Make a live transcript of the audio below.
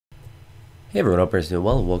Hey everyone, hope everyone's doing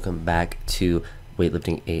well. Welcome back to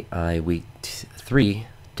Weightlifting.AI Week 3,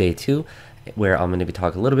 Day 2, where I'm going to be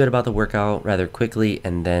talking a little bit about the workout rather quickly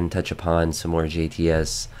and then touch upon some more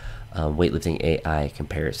JTS Weightlifting.AI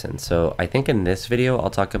comparison. So I think in this video, I'll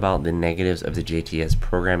talk about the negatives of the JTS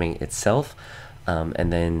programming itself,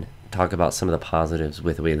 and then talk about some of the positives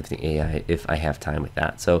with Weightlifting.AI if I have time with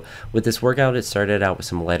that. So with this workout, it started out with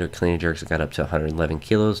some lighter clean and jerks. It got up to 111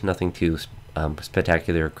 kilos, nothing too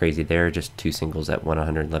spectacular or crazy there, just two singles at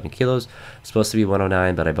 111 kilos. Supposed to be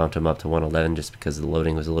 109, but I bumped them up to 111 just because the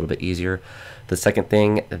loading was a little bit easier. The second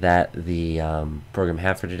thing that the program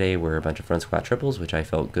had for today were a bunch of front squat triples, which I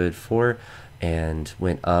felt good for, and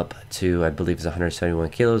went up to, I believe it's 171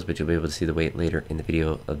 kilos, but you'll be able to see the weight later in the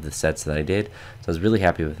video of the sets that I did. So I was really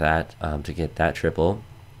happy with that to get that triple.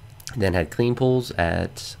 Then had clean pulls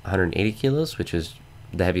at 180 kilos, which is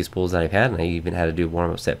the heaviest pulls that I've had, and I even had to do a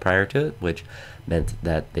warm-up set prior to it, which meant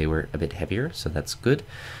that they were a bit heavier, so that's good.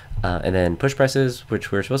 And then push presses,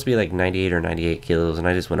 which were supposed to be like 98 or 98 kilos, and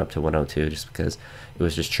I just went up to 102 just because it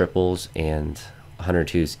was just triples, and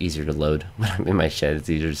 102 is easier to load when I'm in my shed. It's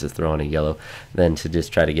easier just to throw on a yellow than to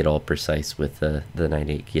just try to get all precise with the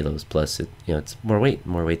 98 kilos. Plus, it's more weight.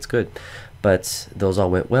 More weight's good. But those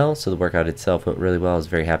all went well, so the workout itself went really well. I was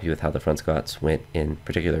very happy with how the front squats went in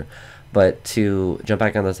particular. But to jump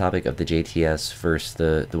back on the topic of the JTS versus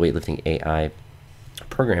the Weightlifting.AI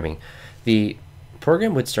programming, the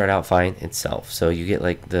program would start out fine itself. So you get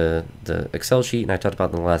like the Excel sheet, and I talked about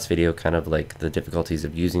in the last video kind of like the difficulties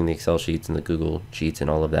of using the Excel sheets and the Google Sheets and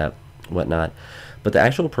all of that whatnot. But the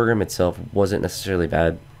actual program itself wasn't necessarily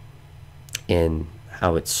bad in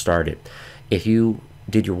how it started. If you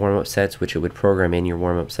did your warm-up sets, which it would program in your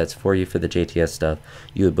warm-up sets for you for the JTS stuff,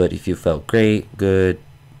 you would put if you felt great, good,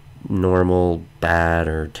 normal, bad,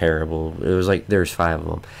 or terrible. It was like there's 5 of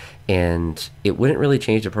them, and it wouldn't really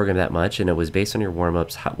change the program that much, and it was based on your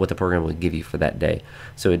warm-ups, what the program would give you for that day.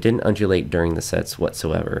 So it didn't undulate during the sets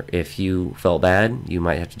whatsoever. If you felt bad, you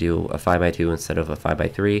might have to do a 5x2 instead of a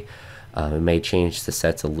 5x3. It may change the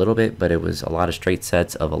sets a little bit, but it was a lot of straight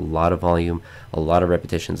sets of a lot of volume, a lot of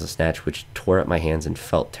repetitions of snatch, which tore up my hands and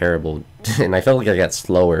felt terrible. And I felt like I got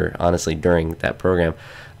slower, honestly, during that program.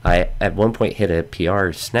 I at one point hit a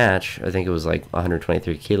PR snatch. I think it was like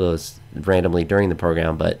 123 kilos randomly during the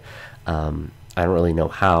program, but I don't really know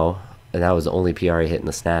how. And that was the only PR I hit in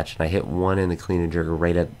the snatch. And I hit one in the clean and jerk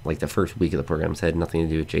right at like the first week of the program, so it had nothing to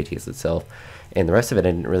do with JTS itself. And the rest of it,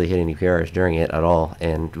 I didn't really hit any PRs during it at all,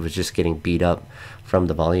 and was just getting beat up from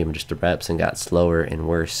the volume, just the reps, and got slower and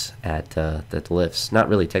worse at the lifts. Not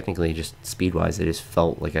really technically, just speed-wise, it just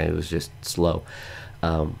felt like I was just slow.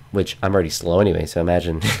 Which I'm already slow anyway, so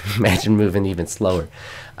imagine imagine moving even slower.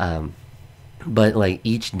 But like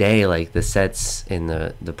each day, like the sets in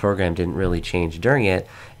the program didn't really change during it,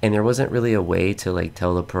 and there wasn't really a way to like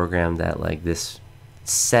tell the program that like this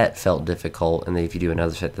set felt difficult, and then if you do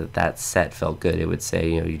another set that set felt good. It would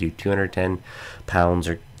say, you do 210 pounds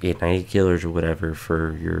or 90 kilos or whatever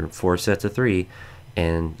for your 4 sets of 3,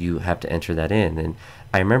 and you have to enter that in. And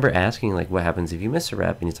I remember asking like, what happens if you miss a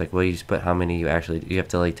rep? And it's like, well, you just put how many you have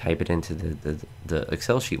to like type it into the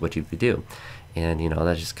Excel sheet what you do. And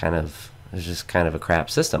that's just kind of a crap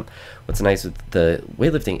system. What's nice with the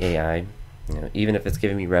Weightlifting.AI, even if it's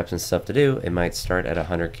giving me reps and stuff to do, it might start at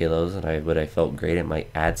 100 kilos, and I felt great, it might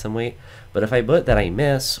add some weight. But if I put that I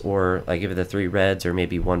miss, or I give it the 3 reds or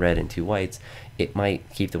maybe 1 red and 2 whites, it might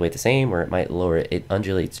keep the weight the same, or it might lower it. It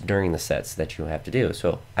undulates during the sets that you have to do.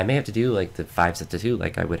 So I may have to do like the 5 sets of 2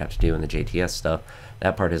 like I would have to do in the JTS stuff.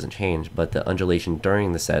 That part doesn't change, but the undulation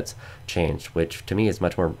during the sets changed, which to me is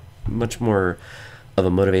much more of a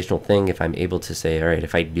motivational thing. If I'm able to say, all right,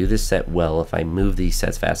 if I do this set well, if I move these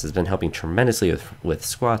sets fast, it's been helping tremendously with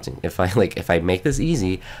squatting. If I make this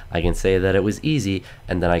easy, I can say that it was easy,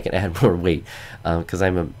 and then I can add more weight, because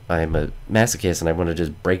I'm a masochist and I want to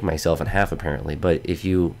just break myself in half apparently. But if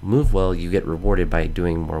you move well, you get rewarded by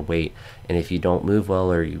doing more weight, and if you don't move well,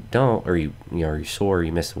 or you're sore, or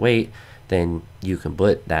you miss weight, then you can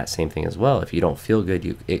put that same thing as well. If you don't feel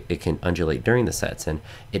good, it can undulate during the sets, and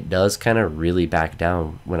it does kind of really back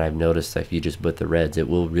down. When I've noticed that if you just put the reds, it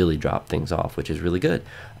will really drop things off, which is really good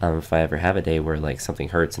if I ever have a day where like something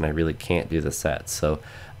hurts and I really can't do the sets. So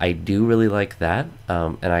I do really like that,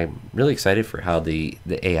 and I'm really excited for how the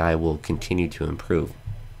AI will continue to improve.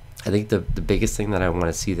 I think the biggest thing that I want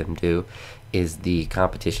to see them do is the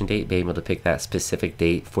competition date, being able to pick that specific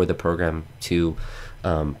date for the program to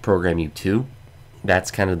program you to.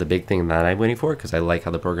 that's kind of the big thing that I'm waiting for, because I like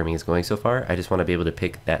how the programming is going so far. I just want to be able to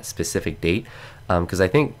pick that specific date, because I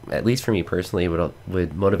think, at least for me personally,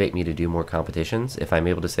 would motivate me to do more competitions if I'm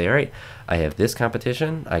able to say, all right, I have this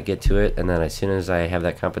competition, I get to it, and then as soon as I have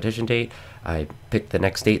that competition date, I pick the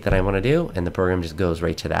next date that I want to do, and the program just goes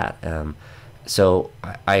right to that. So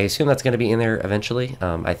I assume that's going to be in there eventually.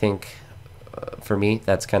 I think for me,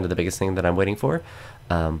 that's kind of the biggest thing that I'm waiting for.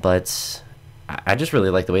 But I just really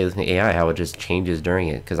like the Weightlifting AI, how it just changes during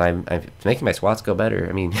it, because I'm making my squats go better.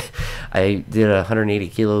 I mean, I did a 180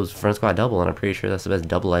 kilos front squat double, and I'm pretty sure that's the best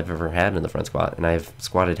double I've ever had in the front squat. And I've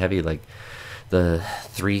squatted heavy like the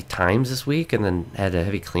 3 times this week, and then had a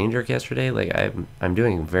heavy clean jerk yesterday. Like I'm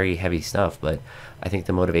doing very heavy stuff, but I think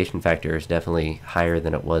the motivation factor is definitely higher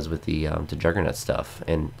than it was with the Juggernaut stuff.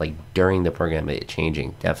 And like during the program, it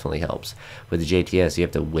changing definitely helps. With the JTS, you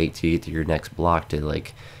have to wait till you get to your next block to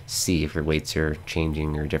like see if your weights are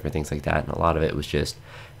changing or different things like that. And a lot of it was just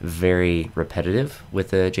very repetitive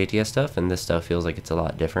with the JTS stuff, and this stuff feels like it's a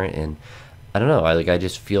lot different. And I don't know, I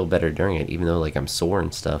just feel better during it, even though like I'm sore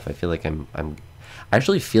and stuff. I feel like I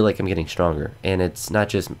actually feel like I'm getting stronger, and it's not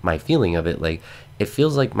just my feeling of it. Like it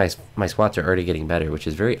feels like my squats are already getting better, which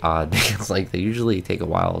is very odd because like they usually take a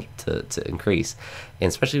while to increase, and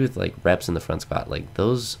especially with like reps in the front squat, like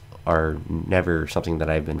those are never something that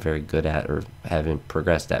I've been very good at or haven't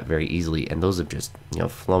progressed at very easily, and those have just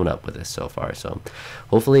flown up with this so far. So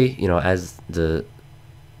hopefully as the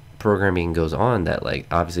programming goes on, that like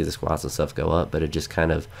obviously the squats and stuff go up, but it just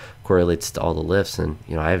kind of correlates to all the lifts. And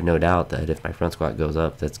I have no doubt that if my front squat goes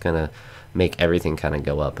up, that's gonna make everything kind of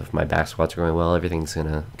go up. If my back squats are going well, everything's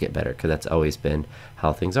gonna get better, because that's always been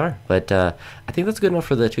how things are. But I think that's good enough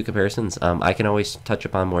for the 2 comparisons. I can always touch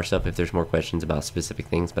upon more stuff if there's more questions about specific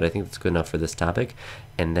things, but I think that's good enough for this topic.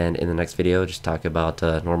 And then in the next video, just talk about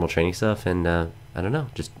normal training stuff, and I don't know,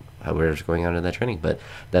 just how we're just going on in that training. But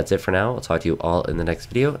that's it for now. I'll talk to you all in the next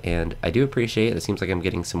video, and I do appreciate it. It seems like I'm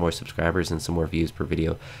getting some more subscribers and some more views per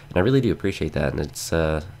video, and I really do appreciate that. And it's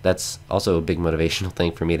that's also a big motivational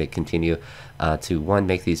thing for me to continue to, one,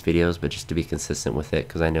 make these videos, but just to be consistent with it,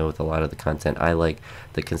 because I know with a lot of the content, I like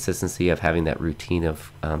the consistency of having that routine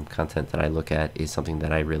of content that I look at is something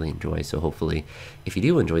that I really enjoy. So hopefully if you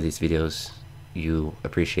do enjoy these videos, you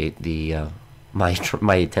appreciate the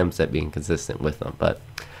my attempts at being consistent with them. But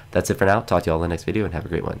that's it for now. Talk to you all in the next video, and have a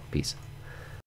great one. Peace.